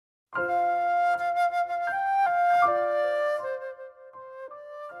The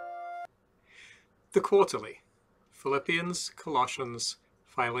Quarterly, Philippians, Colossians,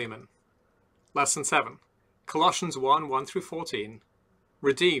 Philemon. Lesson 7, Colossians 1:1-14,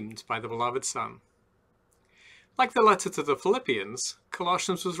 Redeemed by the Beloved Son. Like the letter to the Philippians,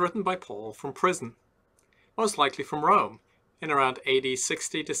 Colossians was written by Paul from prison, most likely from Rome, in around AD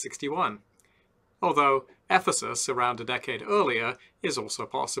 60 to 61, although Ephesus, around a decade earlier, is also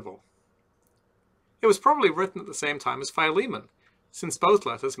possible. It was probably written at the same time as Philemon, since both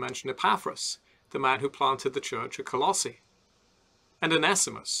letters mention Epaphras, the man who planted the church at Colossae, and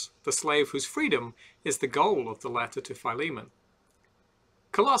Onesimus, the slave whose freedom is the goal of the letter to Philemon.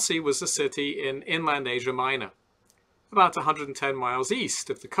 Colossae was a city in inland Asia Minor, about 110 miles east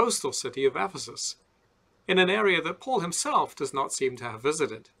of the coastal city of Ephesus, in an area that Paul himself does not seem to have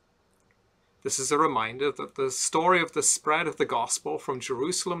visited. This is a reminder that the story of the spread of the gospel from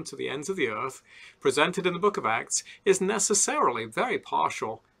Jerusalem to the ends of the earth, presented in the book of Acts, is necessarily very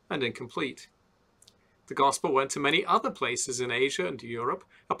partial and incomplete. The gospel went to many other places in Asia and Europe,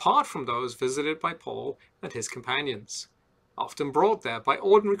 apart from those visited by Paul and his companions, often brought there by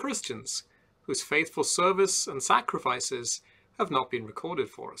ordinary Christians, whose faithful service and sacrifices have not been recorded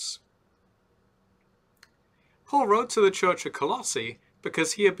for us. Paul wrote to the church at Colossae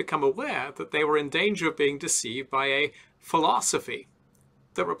because he had become aware that they were in danger of being deceived by a philosophy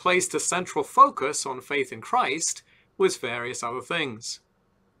that replaced a central focus on faith in Christ with various other things,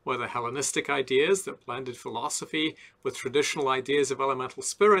 whether Hellenistic ideas that blended philosophy with traditional ideas of elemental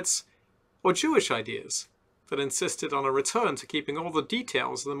spirits, or Jewish ideas that insisted on a return to keeping all the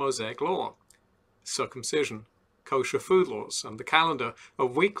details of the Mosaic law, circumcision, kosher food laws, and the calendar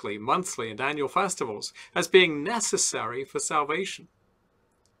of weekly, monthly, and annual festivals as being necessary for salvation.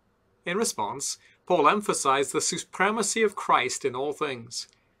 In response, Paul emphasized the supremacy of Christ in all things,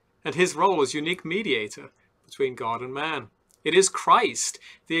 and his role as unique mediator between God and man. It is Christ,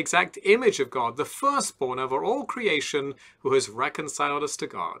 the exact image of God, the firstborn over all creation, who has reconciled us to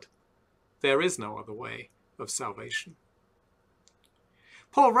God. There is no other way of salvation.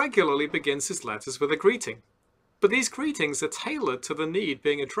 Paul regularly begins his letters with a greeting, but these greetings are tailored to the need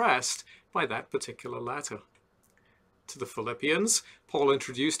being addressed by that particular letter. To the Philippians, Paul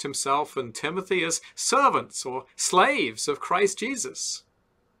introduced himself and Timothy as servants or slaves of Christ Jesus.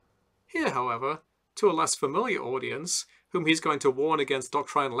 Here, however, to a less familiar audience, whom he's going to warn against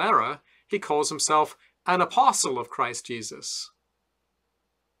doctrinal error, he calls himself an apostle of Christ Jesus.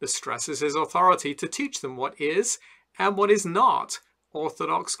 This stresses his authority to teach them what is and what is not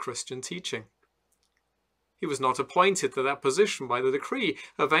orthodox Christian teaching. He was not appointed to that position by the decree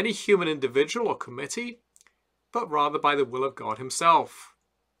of any human individual or committee, but rather by the will of God himself.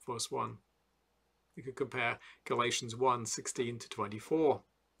 Verse 1. You could compare Galatians 1:16-24.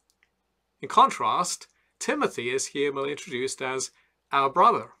 In contrast, Timothy is here merely introduced as our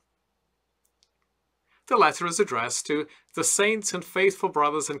brother. The letter is addressed to the saints and faithful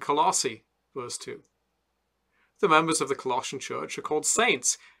brothers in Colossae, verse 2. The members of the Colossian church are called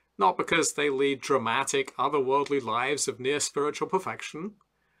saints, not because they lead dramatic, otherworldly lives of near spiritual perfection,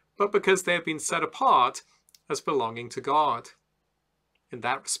 but because they have been set apart as belonging to God. In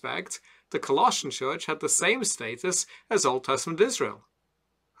that respect, the Colossian church had the same status as Old Testament Israel,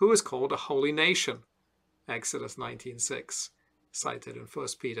 who was called a holy nation, Exodus 19:6, cited in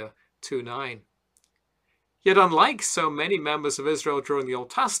 1 Peter 2:9. Yet unlike so many members of Israel during the Old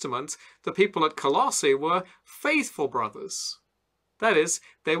Testament, the people at Colossae were faithful brothers. That is,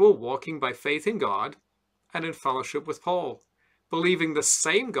 they were walking by faith in God and in fellowship with Paul, believing the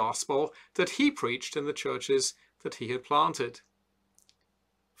same gospel that he preached in the churches that he had planted.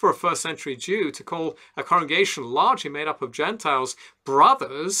 For a first-century Jew, to call a congregation largely made up of Gentiles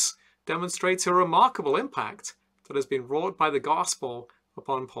brothers demonstrates a remarkable impact that has been wrought by the gospel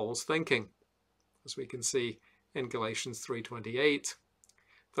upon Paul's thinking, as we can see in Galatians 3:28.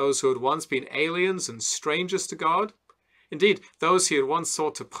 Those who had once been aliens and strangers to God, indeed those he had once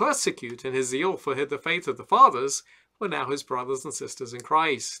sought to persecute in his zeal for the faith of the fathers, were now his brothers and sisters in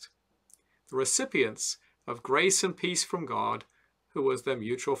Christ, the recipients of grace and peace from God, who was their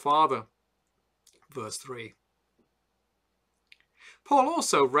mutual Father. Verse 3. Paul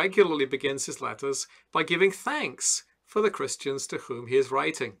also regularly begins his letters by giving thanks for the Christians to whom he is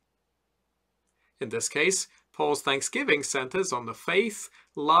writing. In this case, Paul's thanksgiving centers on the faith,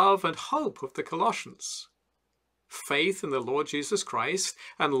 love, and hope of the Colossians. Faith in the Lord Jesus Christ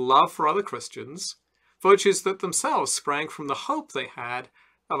and love for other Christians, virtues that themselves sprang from the hope they had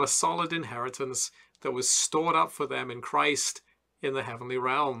of a solid inheritance that was stored up for them in Christ in the heavenly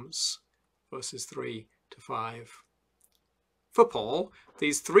realms. Verses 3-5. For Paul,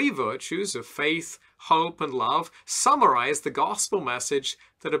 these three virtues of faith, hope, and love summarize the gospel message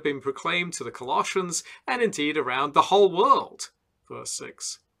that had been proclaimed to the Colossians and indeed around the whole world, verse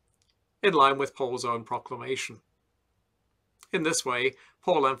 6, in line with Paul's own proclamation. In this way,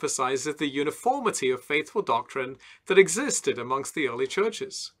 Paul emphasizes the uniformity of faithful doctrine that existed amongst the early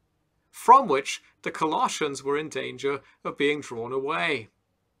churches, from which the Colossians were in danger of being drawn away.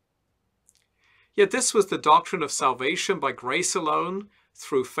 Yet this was the doctrine of salvation by grace alone,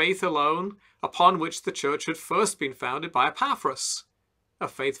 through faith alone, upon which the church had first been founded by Epaphras, a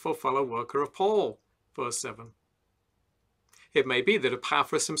faithful fellow worker of Paul, verse 7. It may be that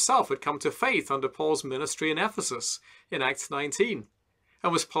Epaphras himself had come to faith under Paul's ministry in Ephesus in Acts 19,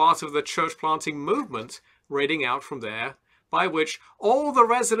 and was part of the church planting movement radiating out from there, by which all the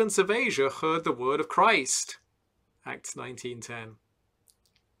residents of Asia heard the word of Christ, Acts 19:10.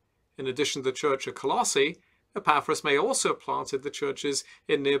 In addition to the church at Colossae, Epaphras may also have planted the churches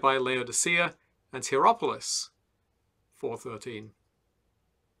in nearby Laodicea and Hierapolis, 4:13.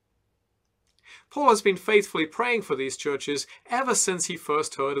 Paul has been faithfully praying for these churches ever since he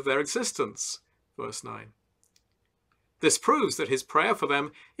first heard of their existence, verse 9. This proves that his prayer for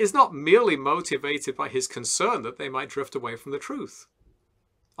them is not merely motivated by his concern that they might drift away from the truth.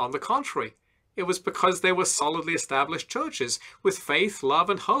 On the contrary, it was because they were solidly established churches with faith, love,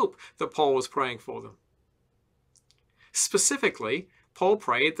 and hope that Paul was praying for them. Specifically, Paul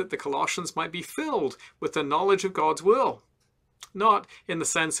prayed that the Colossians might be filled with the knowledge of God's will, not in the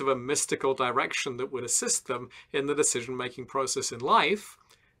sense of a mystical direction that would assist them in the decision-making process in life,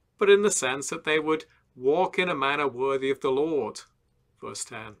 but in the sense that they would walk in a manner worthy of the Lord, verse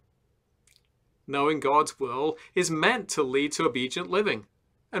 10. Knowing God's will is meant to lead to obedient living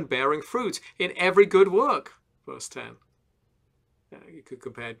and bearing fruit in every good work, verse 10. You could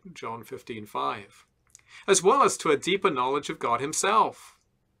compare John 15:5, as well as to a deeper knowledge of God himself.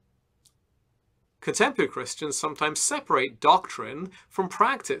 Contemporary Christians sometimes separate doctrine from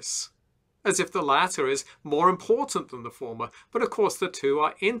practice, as if the latter is more important than the former, but of course the two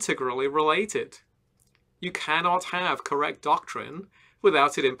are integrally related. You cannot have correct doctrine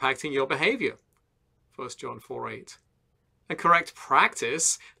without it impacting your behavior, 1 John 4:8. And correct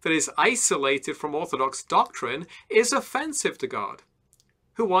practice that is isolated from orthodox doctrine is offensive to God,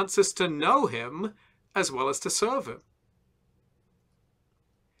 who wants us to know him as well as to serve him.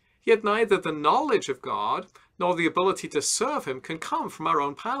 Yet neither the knowledge of God nor the ability to serve him can come from our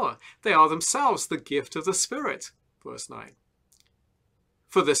own power. They are themselves the gift of the Spirit, verse 9.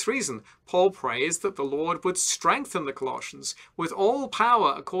 For this reason, Paul prays that the Lord would strengthen the Colossians with all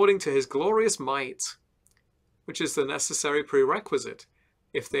power according to his glorious might, which is the necessary prerequisite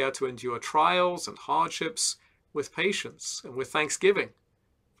if they are to endure trials and hardships with patience and with thanksgiving,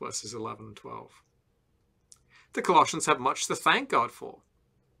 verses 11 and 12. The Colossians have much to thank God for,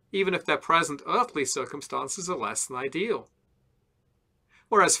 even if their present earthly circumstances are less than ideal.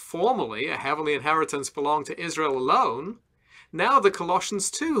 Whereas formerly a heavenly inheritance belonged to Israel alone, now the Colossians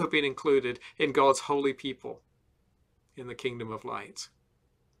too have been included in God's holy people in the kingdom of light.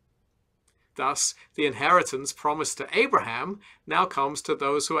 Thus, the inheritance promised to Abraham now comes to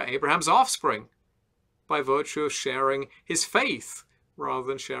those who are Abraham's offspring, by virtue of sharing his faith rather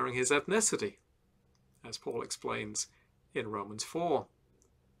than sharing his ethnicity, as Paul explains in Romans 4.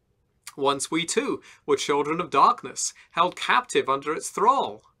 Once we too were children of darkness, held captive under its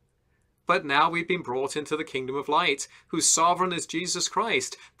thrall. But now we've been brought into the kingdom of light, whose sovereign is Jesus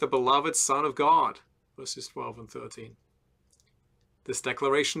Christ, the beloved Son of God, verses 12 and 13. This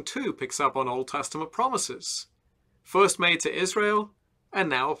declaration too picks up on Old Testament promises, first made to Israel and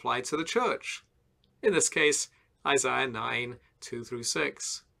now applied to the church. In this case, Isaiah 9, 2 through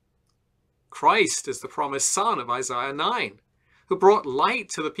 6. Christ is the promised Son of Isaiah 9, who brought light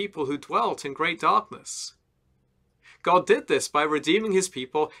to the people who dwelt in great darkness. God did this by redeeming his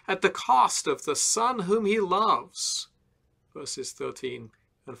people at the cost of the Son whom he loves, verses 13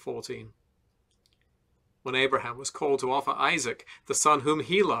 and 14. When Abraham was called to offer Isaac, the son whom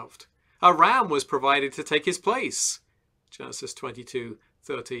he loved, a ram was provided to take his place, Genesis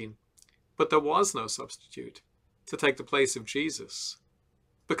 22:13. But there was no substitute to take the place of Jesus,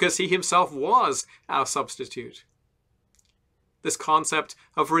 because he himself was our substitute. This concept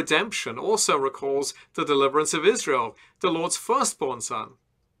of redemption also recalls the deliverance of Israel, the Lord's firstborn son,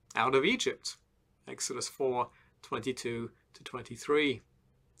 out of Egypt, Exodus 4:22-23.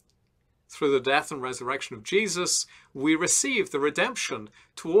 Through the death and resurrection of Jesus, we receive the redemption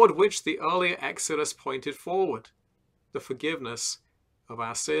toward which the earlier Exodus pointed forward, the forgiveness of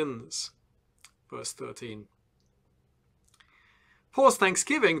our sins, verse 13. Paul's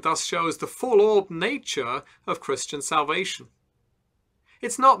thanksgiving thus shows the full-orbed nature of Christian salvation.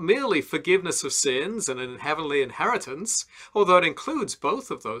 It's not merely forgiveness of sins and a heavenly inheritance, although it includes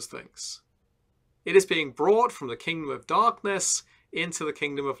both of those things. It is being brought from the kingdom of darkness into the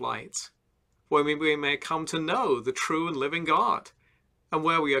kingdom of light, where we may come to know the true and living God, and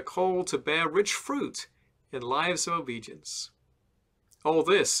where we are called to bear rich fruit in lives of obedience. All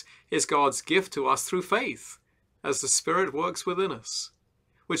this is God's gift to us through faith, as the Spirit works within us,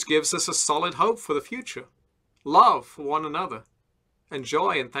 which gives us a solid hope for the future, love for one another, and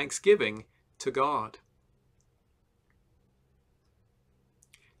joy and thanksgiving to God.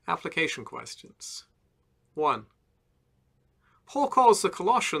 Application questions. 1. Paul calls the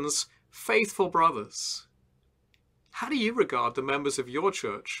Colossians faithful brothers. How do you regard the members of your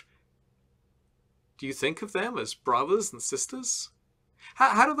church? Do you think of them as brothers and sisters?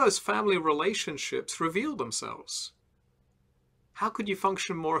 How do those family relationships reveal themselves? How could you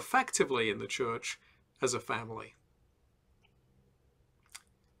function more effectively in the church as a family?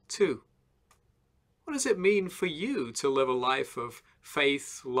 2. What does it mean for you to live a life of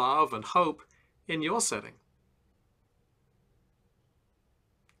faith, love, and hope in your setting?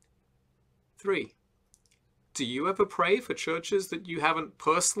 3. Do you ever pray for churches that you haven't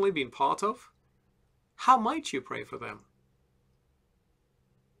personally been part of? How might you pray for them?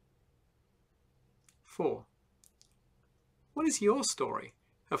 4. What is your story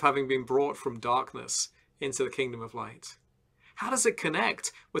of having been brought from darkness into the kingdom of light? How does it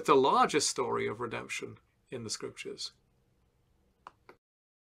connect with the larger story of redemption in the Scriptures?